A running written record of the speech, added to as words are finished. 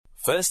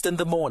First in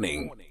the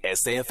morning,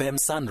 SAFM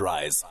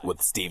Sunrise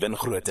with Stephen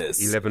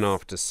Grootes. 11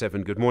 after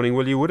 7. Good morning.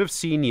 Well, you would have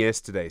seen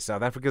yesterday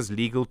South Africa's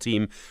legal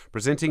team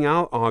presenting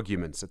our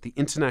arguments at the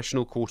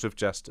International Court of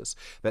Justice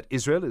that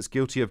Israel is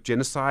guilty of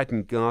genocide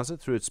in Gaza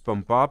through its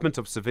bombardment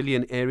of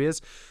civilian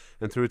areas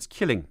and through its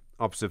killing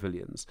of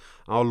civilians.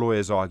 Our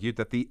lawyers argued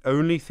that the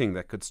only thing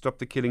that could stop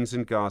the killings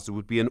in Gaza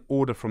would be an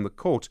order from the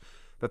court,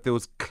 that there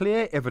was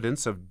clear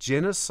evidence of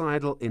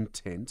genocidal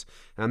intent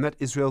and that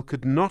Israel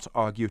could not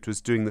argue it was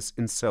doing this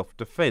in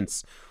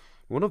self-defense.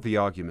 One of the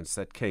arguments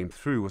that came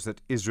through was that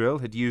Israel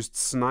had used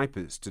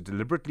snipers to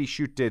deliberately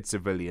shoot dead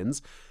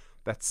civilians,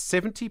 that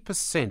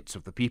 70%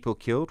 of the people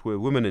killed were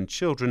women and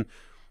children,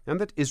 and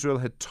that Israel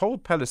had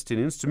told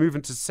Palestinians to move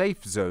into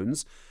safe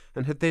zones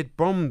and had then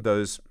bombed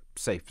those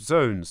safe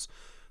zones.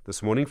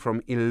 This morning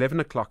from 11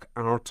 o'clock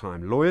our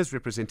time, lawyers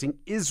representing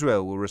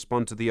Israel will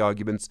respond to the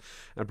arguments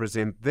and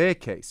present their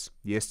case.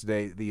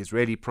 Yesterday, the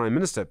Israeli Prime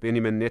Minister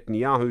Benjamin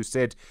Netanyahu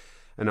said,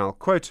 and I'll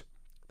quote,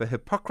 "The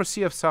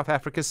hypocrisy of South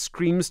Africa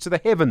screams to the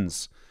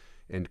heavens,"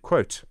 end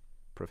quote.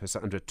 Professor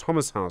Andre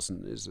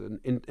Thomashausen is an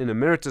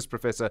Emeritus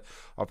Professor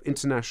of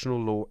International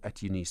Law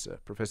at Unisa.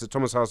 Professor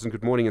Thomashausen,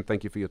 good morning and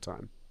thank you for your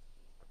time.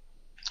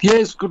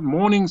 Yes, good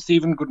morning,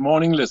 Stephen. Good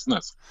morning,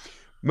 listeners.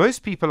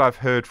 Most people I've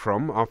heard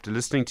from after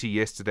listening to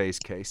yesterday's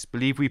case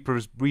believe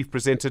we've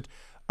presented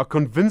a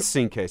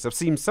convincing case. I've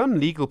seen some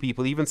legal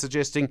people even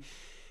suggesting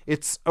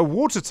it's a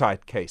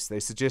watertight case.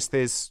 They suggest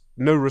there's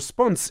no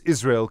response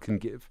Israel can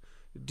give.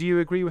 Do you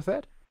agree with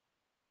that?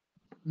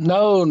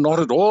 No,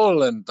 not at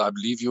all. And I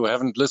believe you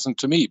haven't listened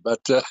to me.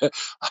 But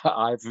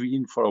I've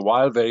been for a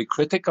while very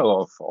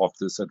critical of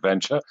this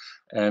adventure.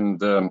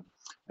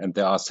 And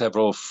there are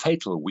several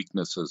fatal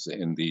weaknesses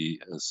in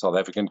the South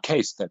African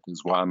case. That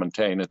is why I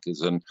maintain it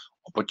is an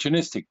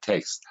opportunistic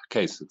case.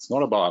 It's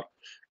not about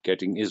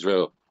getting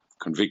Israel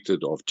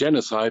convicted of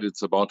genocide.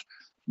 It's about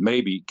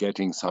maybe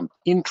getting some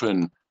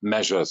interim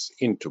measures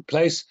into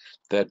place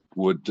that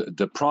would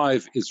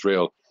deprive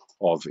Israel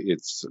of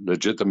its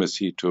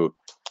legitimacy to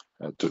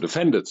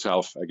defend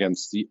itself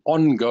against the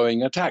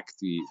ongoing attack.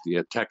 The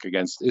attack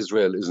against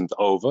Israel isn't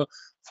over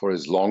for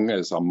as long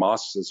as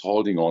Hamas is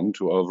holding on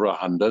to over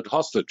 100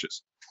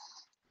 hostages.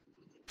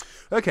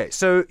 Okay,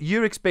 so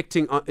you're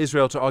expecting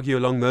Israel to argue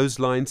along those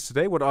lines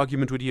today. What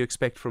argument would you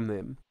expect from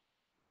them?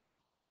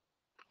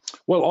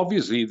 Well,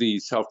 obviously, the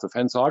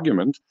self-defense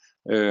argument,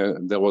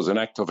 there was an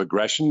act of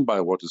aggression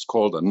by what is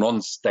called a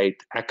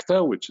non-state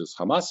actor, which is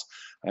Hamas,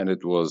 and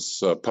it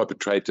was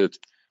perpetrated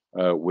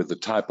with the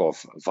type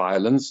of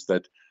violence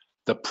that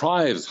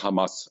deprives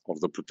Hamas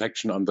of the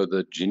protection under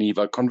the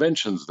Geneva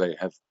Conventions. They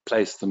have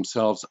placed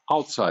themselves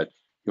outside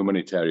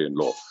humanitarian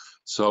law.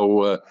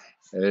 So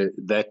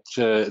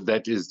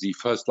that is the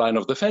first line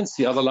of defense.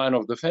 The other line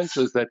of defense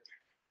is that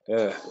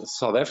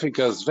South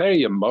Africa's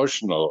very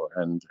emotional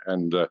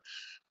and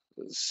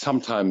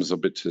sometimes a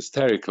bit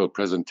hysterical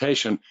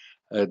presentation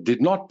did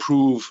not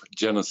prove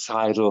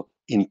genocidal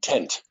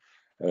intent.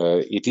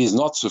 It is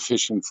not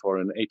sufficient for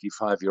an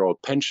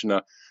 85-year-old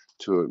pensioner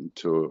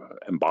to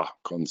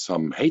embark on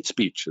some hate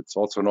speech. It's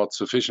also not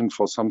sufficient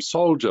for some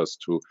soldiers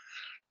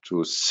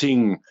to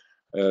sing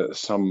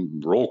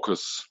some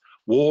raucous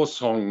war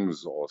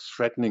songs or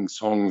threatening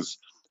songs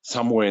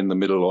somewhere in the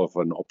middle of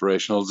an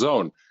operational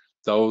zone.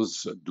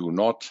 Those do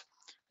not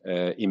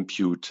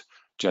impute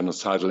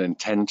genocidal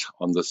intent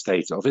on the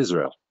state of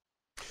Israel.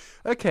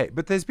 Okay,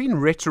 but there's been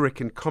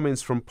rhetoric and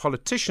comments from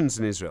politicians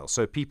in Israel,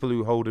 so people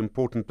who hold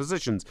important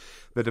positions.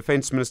 The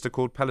defense minister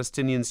called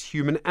Palestinians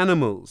human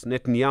animals.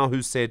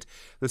 Netanyahu said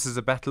this is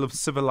a battle of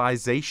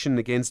civilization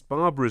against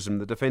barbarism.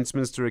 The defense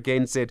minister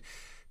again said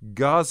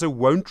Gaza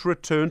won't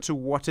return to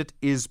what it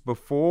is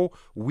before.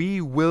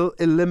 We will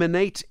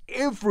eliminate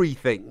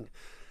everything.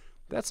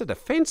 That's a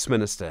defense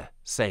minister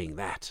saying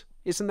that.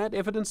 Isn't that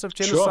evidence of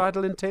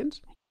genocidal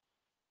intent?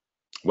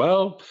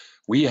 Well,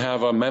 we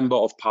have a member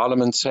of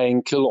parliament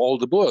saying kill all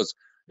the Boers.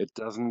 It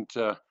doesn't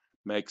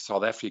make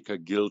South Africa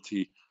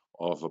guilty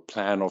of a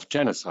plan of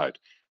genocide.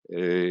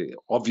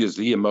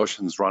 Obviously,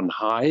 emotions run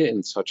high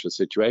in such a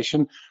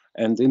situation,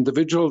 and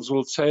individuals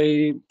will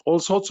say all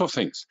sorts of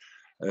things.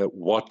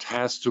 What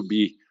has to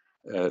be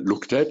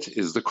looked at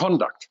is the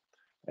conduct.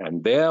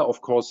 And there, of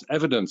course,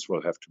 evidence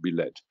will have to be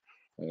led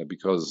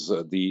because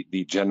the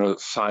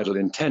genocidal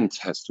intent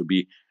has to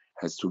be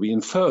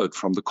inferred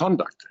from the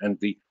conduct. And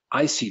the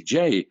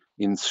ICJ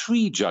in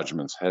 3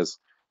 judgments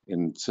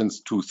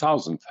since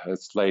 2000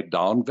 has laid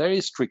down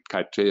very strict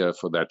criteria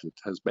for that. It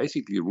has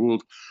basically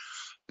ruled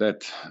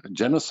that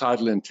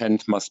genocidal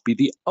intent must be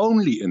the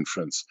only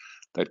inference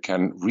that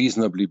can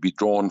reasonably be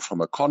drawn from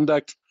a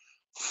conduct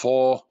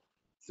for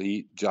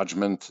the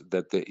judgment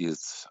that there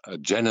is a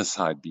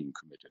genocide being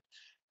committed.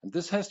 And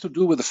this has to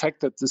do with the fact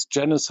that this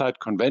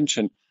Genocide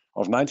Convention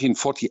of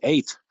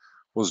 1948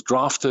 was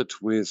drafted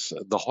with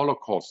the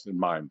Holocaust in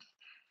mind.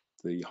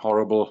 The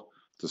horrible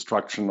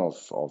destruction of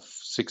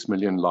 6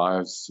 million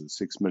lives,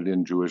 6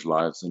 million Jewish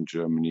lives in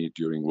Germany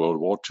during World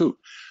War II.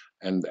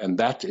 And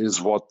that is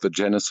what the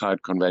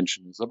Genocide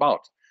Convention is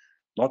about.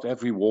 Not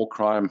every war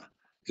crime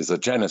is a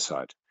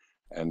genocide.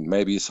 And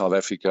maybe South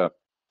Africa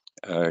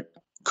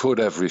could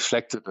have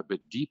reflected a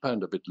bit deeper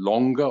and a bit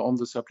longer on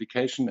this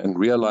application and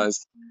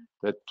realized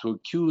that to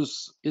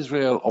accuse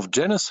Israel of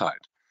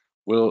genocide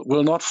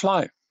will not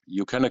fly.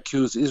 You can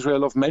accuse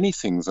Israel of many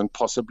things and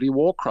possibly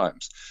war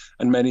crimes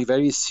and many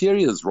very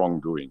serious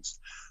wrongdoings.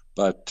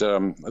 But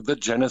the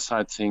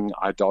genocide thing,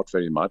 I doubt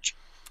very much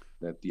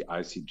that the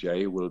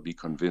ICJ will be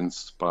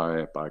convinced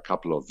by a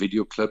couple of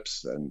video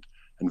clips and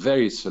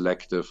very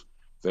selective,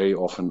 very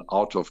often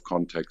out of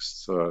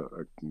context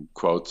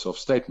quotes of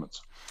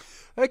statements.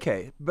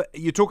 Okay, but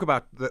you talk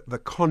about the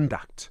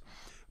conduct.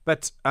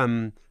 But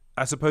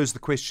I suppose the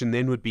question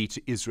then would be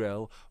to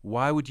Israel,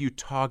 why would you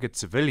target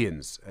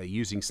civilians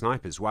using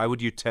snipers? Why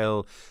would you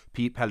tell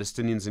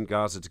Palestinians in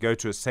Gaza to go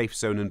to a safe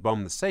zone and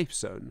bomb the safe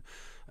zone?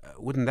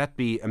 Wouldn't that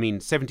be,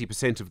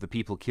 70% of the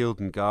people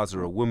killed in Gaza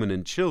are women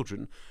and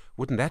children.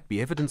 Wouldn't that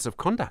be evidence of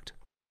conduct?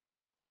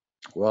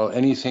 Well,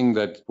 anything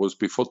that was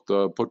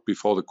put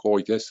before the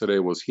court yesterday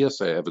was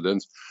hearsay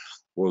evidence,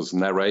 was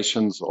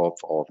narrations of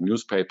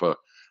newspaper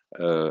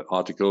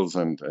articles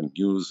and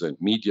news and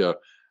media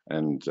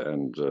and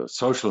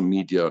social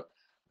media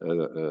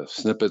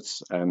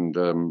snippets.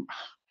 And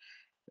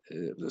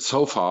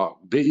so far,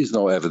 there is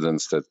no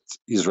evidence that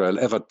Israel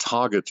ever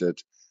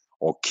targeted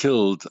or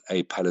killed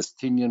a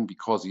Palestinian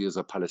because he is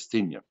a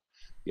Palestinian.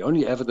 The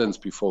only evidence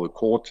before the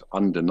court,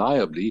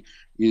 undeniably,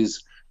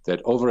 is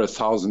that over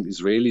 1,000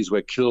 Israelis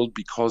were killed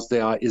because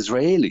they are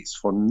Israelis,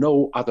 for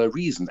no other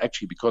reason,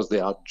 actually because they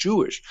are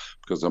Jewish,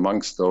 because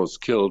amongst those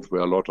killed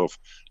were a lot of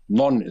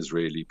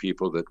non-Israeli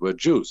people that were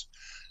Jews.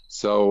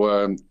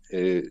 So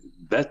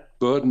that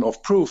burden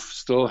of proof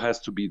still has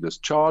to be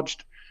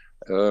discharged.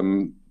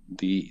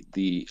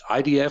 The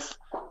IDF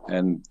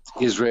and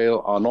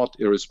Israel are not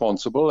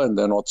irresponsible and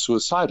they're not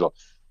suicidal.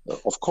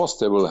 Of course,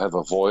 they will have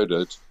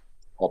avoided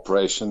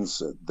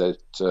operations that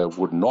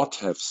would not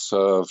have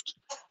served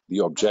the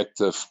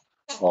objective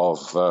of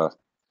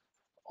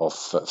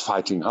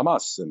fighting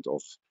Hamas and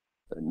of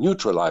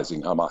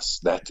neutralizing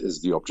Hamas. That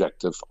is the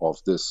objective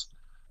of this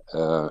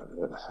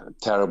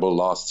terrible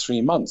last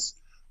 3 months.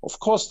 Of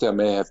course, there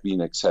may have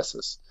been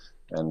excesses,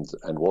 and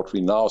what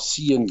we now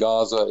see in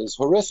Gaza is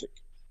horrific.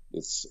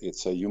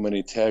 It's a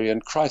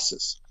humanitarian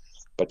crisis,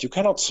 but you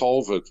cannot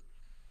solve it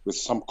with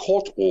some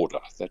court order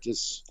that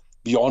is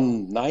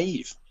beyond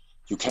naive.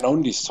 You can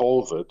only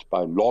solve it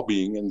by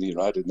lobbying in the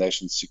United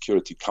Nations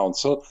Security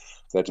Council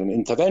that an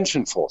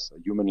intervention force, a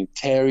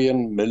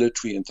humanitarian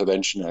military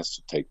intervention, has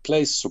to take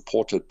place,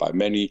 supported by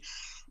many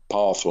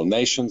powerful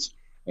nations.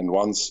 And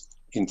once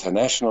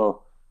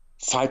international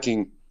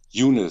fighting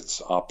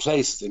units are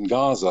placed in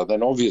Gaza,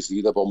 then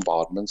obviously the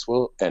bombardments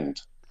will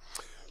end.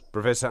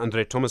 Professor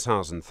Andre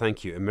Thomashausen,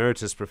 thank you.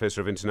 Emeritus Professor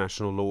of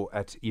International Law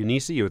at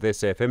Unisa. You're with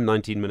SAFM,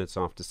 19 minutes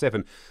after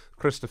 7.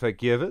 Christopher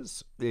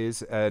Gevers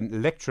is a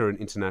lecturer in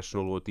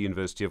international law at the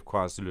University of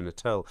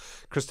KwaZulu-Natal.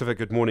 Christopher,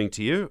 good morning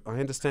to you.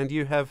 I understand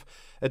you have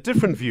a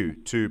different view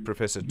to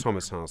Professor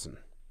Thomashausen.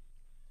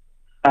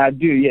 I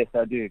do, yes,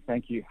 I do.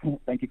 Thank you.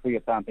 Thank you for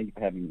your time. Thank you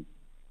for having me.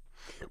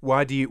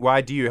 Why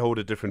do you hold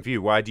a different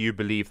view? Why do you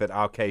believe that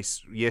our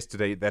case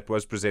yesterday that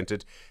was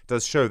presented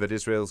does show that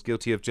Israel is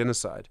guilty of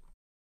genocide?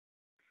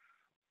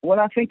 Well,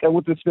 I think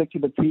with respect to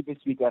the previous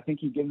speaker, I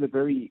think he gives a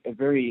very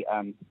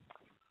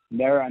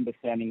narrow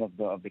understanding of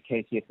the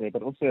case yesterday,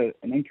 but also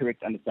an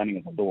incorrect understanding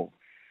of the law.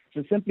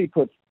 So simply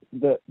put,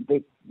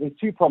 there's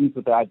two problems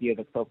with the idea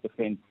that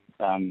self-defense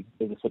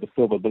is a sort of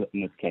silver bullet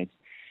in this case.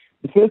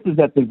 The first is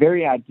that the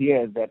very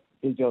idea that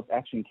Israel's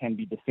action can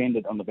be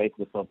defended on the basis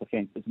of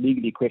self-defense is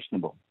legally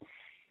questionable,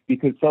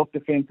 because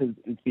self-defense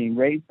is being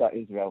raised by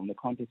Israel in the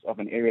context of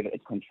an area that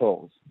it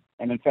controls.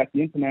 And in fact,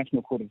 the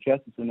International Court of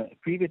Justice, in a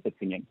previous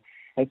opinion,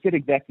 has said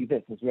exactly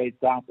this, has raised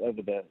doubts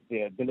over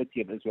the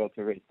ability of Israel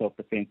to raise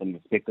self-defense in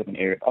respect of an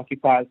area it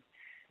occupies.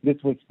 This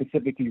was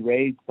specifically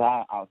raised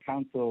by our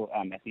counsel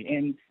at the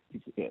end,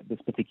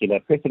 this particular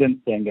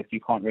precedent, saying that you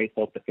can't raise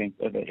self-defense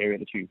over an area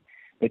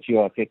that you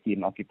are effectively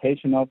in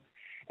occupation of.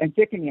 And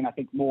secondly, and I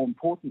think more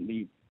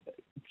importantly,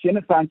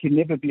 genocide can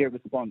never be a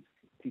response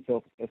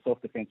to a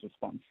self-defense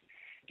response.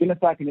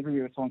 Genocide can never be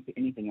a response to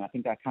anything, and I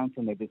think our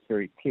counsel made this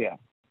very clear.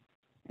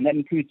 And that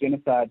includes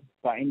genocide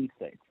by any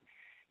state.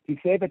 To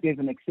say that there's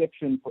an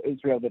exception for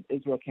Israel, that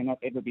Israel cannot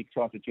ever be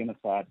charged with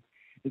genocide,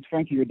 is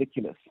frankly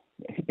ridiculous.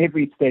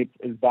 Every state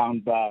is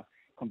bound by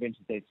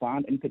conventions they've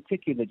signed, in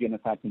particular the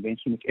Genocide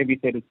Convention, which every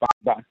state is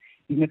bound by,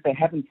 even if they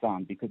haven't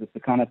signed, because it's the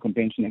kind of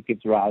convention that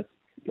gives rise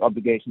to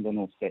obligations on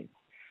all states.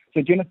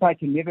 So genocide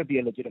can never be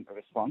a legitimate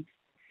response.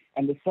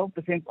 And the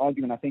self-defense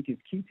argument, I think, is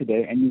key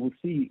today, and you will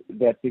see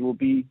that there will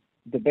be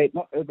debate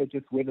not over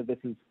just whether this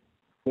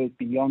goes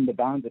beyond the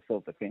bounds of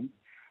self-defense,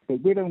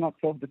 but whether or not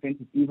self-defense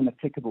is even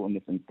applicable in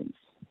this instance.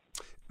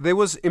 There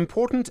was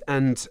important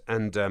and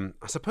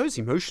I suppose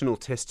emotional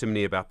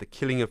testimony about the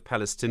killing of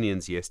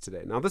Palestinians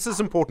yesterday. Now, this is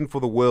important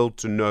for the world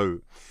to know.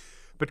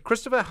 But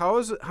Christopher,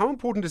 how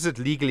important is it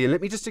legally? And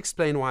let me just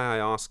explain why I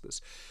ask this.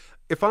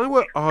 If I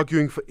were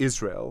arguing for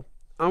Israel,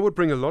 I would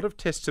bring a lot of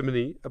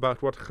testimony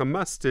about what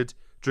Hamas did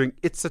during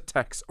its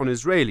attacks on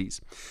Israelis.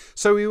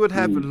 So we would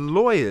have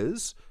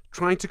lawyers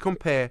trying to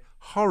compare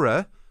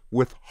horror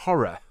with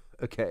horror,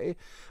 okay?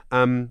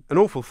 An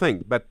awful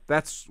thing, but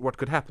that's what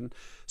could happen.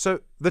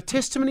 So the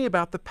testimony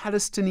about the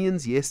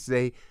Palestinians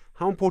yesterday,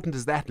 how important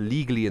is that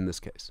legally in this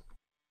case?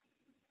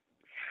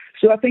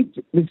 So I think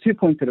there's 2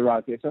 points that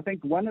arise here. So I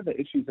think one of the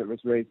issues that was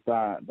raised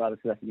by the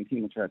South African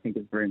team, which I think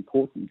is very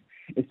important,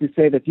 is to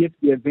say that yes,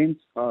 the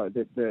events,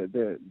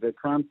 the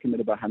crimes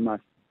committed by Hamas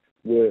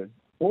were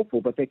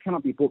awful, but they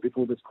cannot be brought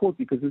before this court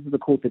because this is the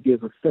court that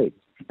deals with states.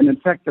 And in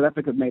fact, South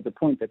Africa made the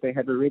point that they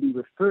had already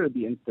referred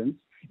the instance,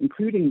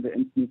 including the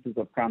instances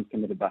of crimes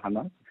committed by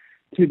Hamas,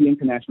 to the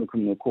International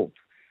Criminal Court.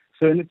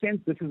 So in a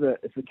sense,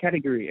 it's a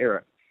category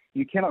error.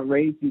 You cannot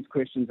raise these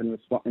questions in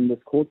this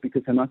court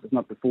because Hamas is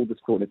not before this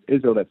court. It's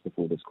Israel that's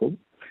before this court.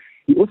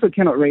 You also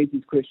cannot raise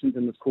these questions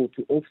in this court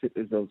to offset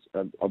Israel's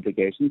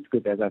obligations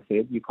because, as I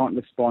said, you can't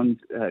respond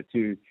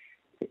to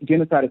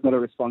genocide is not a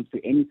response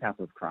to any type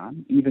of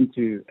crime, even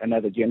to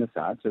another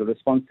genocide. So the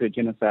response to a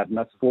genocide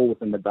must fall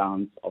within the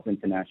bounds of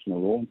international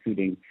law,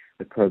 including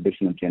the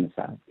prohibition of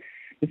genocide.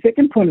 The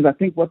second point is, I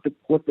think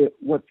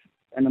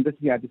and on this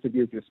here I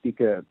disagree with your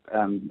speaker,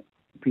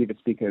 previous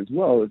speaker as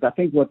well, is I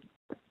think what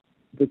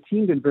the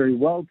team did very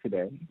well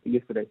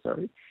yesterday,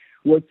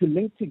 was to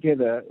link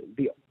together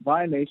the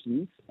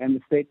violations and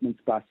the statements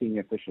by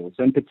senior officials.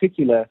 So in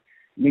particular,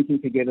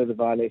 linking together the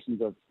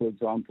violations of, for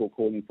example,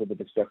 calling for the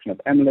destruction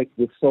of Amalek,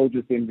 with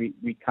soldiers then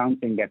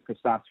recounting that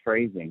precise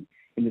phrasing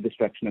in the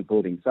destruction of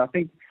buildings. So I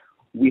think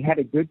we had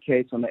a good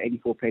case on the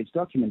 84-page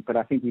document, but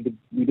I think we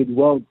did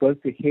well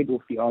both to head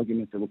off the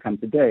arguments that will come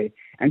today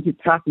and to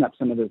tighten up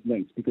some of those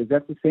links, because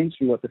that's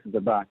essentially what this is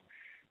about.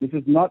 This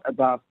is not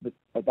about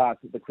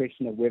the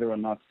question of whether or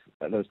not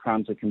those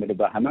crimes were committed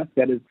by Hamas.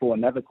 That is for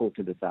another court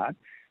to decide.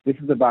 This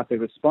is about the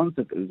response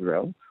of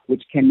Israel,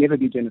 which can never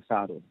be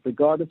genocidal,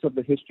 regardless of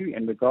the history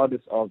and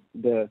regardless of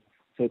the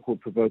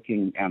so-called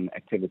provoking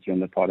activity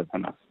on the part of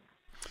Hamas.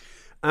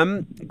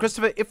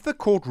 Christopher, if the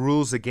court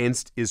rules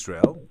against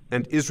Israel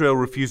and Israel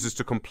refuses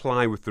to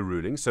comply with the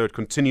ruling, so it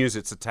continues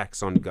its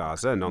attacks on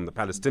Gaza and on the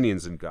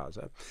Palestinians in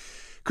Gaza,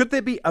 could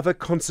there be other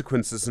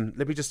consequences? And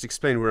let me just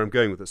explain where I'm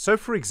going with this. So,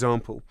 for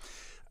example,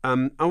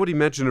 I would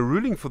imagine a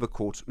ruling for the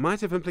court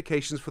might have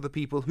implications for the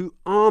people who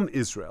arm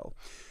Israel.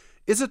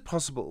 Is it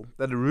possible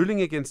that a ruling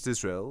against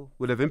Israel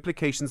would have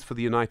implications for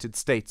the United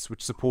States,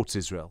 which supports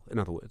Israel, in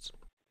other words?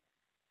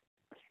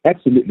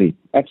 Absolutely.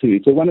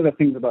 So one of the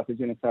things about the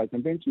Genocide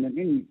Convention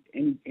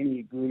and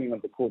any ruling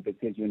of the court that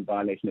says you're in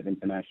violation of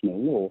international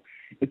law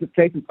is it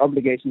places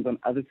obligations on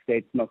other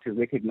states not to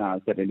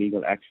recognize that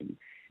illegal action.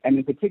 And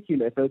in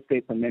particular, if those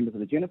states are members of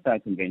the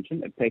Genocide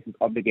Convention, it places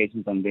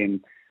obligations on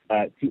them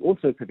to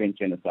also prevent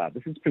genocide.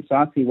 This is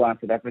precisely why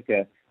South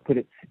Africa put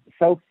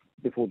itself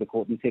before the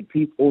court and said,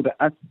 please order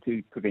us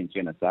to prevent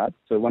genocide.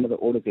 So one of the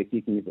orders they're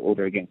seeking is the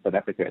order against South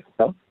Africa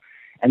itself.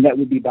 And that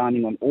would be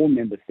binding on all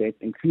member states,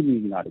 including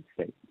the United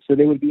States. So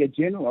there would be a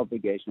general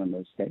obligation on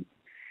those states.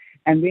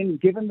 And then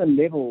given the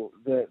level,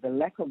 the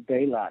lack of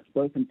daylight,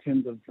 both in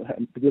terms of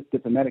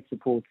diplomatic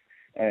support,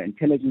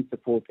 intelligence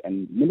support,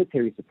 and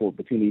military support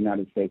between the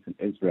United States and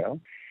Israel,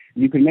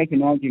 you can make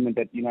an argument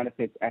that the United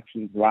States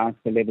actions rise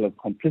to the level of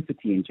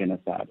complicity in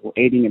genocide or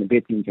aiding and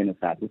abetting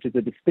genocide, which is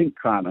a distinct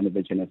crime under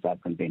the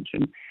Genocide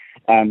Convention.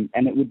 And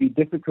it would be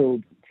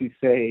difficult to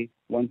say,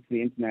 once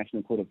the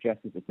International Court of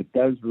Justice, if it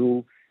does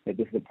rule that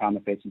this is a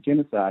prima facie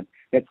genocide,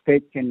 that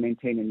states can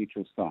maintain a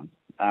neutral stance.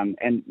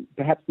 And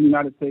perhaps the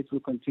United States will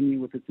continue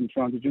with its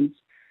intransigence,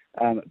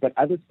 but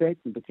other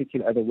states, in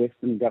particular other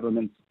Western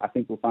governments, I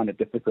think will find it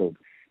difficult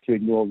to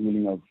ignore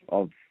ruling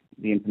of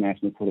the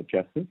International Court of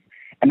Justice.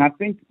 And I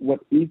think what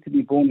needs to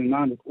be borne in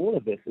mind with all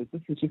of this is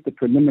just a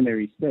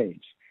preliminary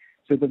stage.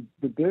 So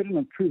the burden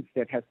of proof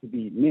that has to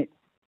be met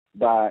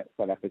by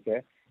South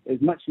Africa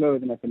is much lower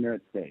than at the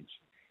merit stage.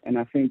 And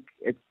I think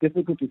it's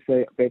difficult to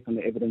say, based on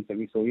the evidence that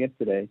we saw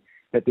yesterday,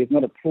 that there's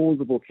not a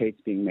plausible case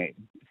being made.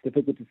 It's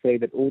difficult to say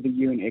that all the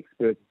UN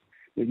experts,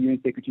 the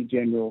UN Secretary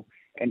General,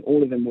 and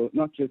all of them were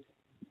not just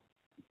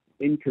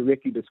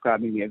incorrectly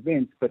describing the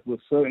events, but were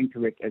so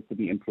incorrect as to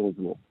be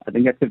implausible. I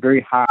think that's a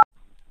very high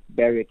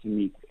barrier to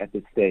meet at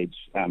this stage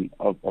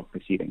of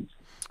proceedings.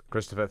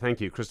 Christopher, thank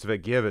you. Christopher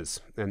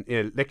Gevers, an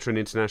lecturer in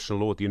international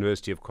law at the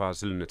University of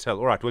KwaZulu-Natal.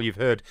 All right, well, you've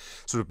heard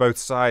sort of both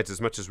sides as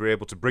much as we're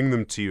able to bring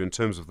them to you in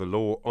terms of the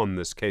law on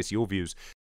this case, your views.